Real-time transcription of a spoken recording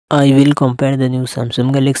I will compare the new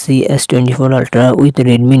Samsung Galaxy S24 Ultra with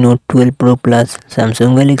Redmi Note 12 Pro Plus.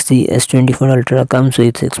 Samsung Galaxy S24 Ultra comes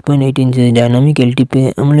with 6.8 inches dynamic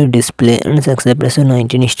LTP AMOLED display and success ratio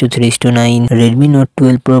 19:3:9. Redmi Note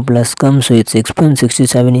 12 Pro Plus comes with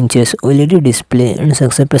 6.67 inches OLED display and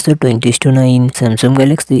success ratio 20:9. Samsung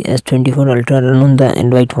Galaxy S24 Ultra run on the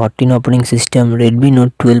Android 14 operating system. Redmi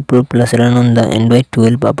Note 12 Pro Plus run on the Android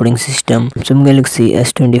 12 operating system. Samsung Galaxy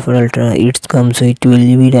S24 Ultra it comes with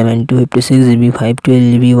 12GB RAM and 256GB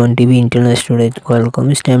 512GB 1TB internal storage.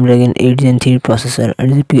 Qualcomm Snapdragon 8 Gen 3 processor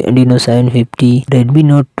and Adreno 750. Redmi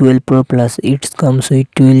Note 12 Pro Plus it comes with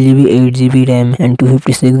 12GB 8GB RAM and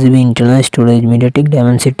 256GB internal storage. MediaTek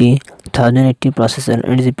Dimensity 1080 processor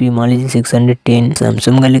and CPU Mali 610.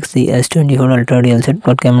 Samsung Galaxy S24 Ultra real set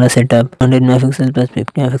quad camera setup 100 MP plus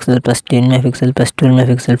 50 MP plus 10 MP plus 12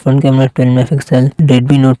 MP front camera 12 MP.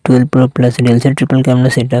 Redmi Note 12 Pro Plus real set triple camera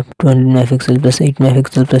setup 200 MP plus 8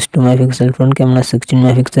 MP plus 2 MP front camera 16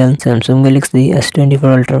 MP. Samsung Galaxy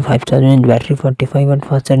S24 Ultra 5000 mAh battery 45W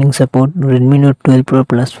fast charging support. Redmi Note 12 Pro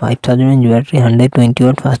Plus 5000 mAh battery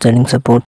 120W fast charging support.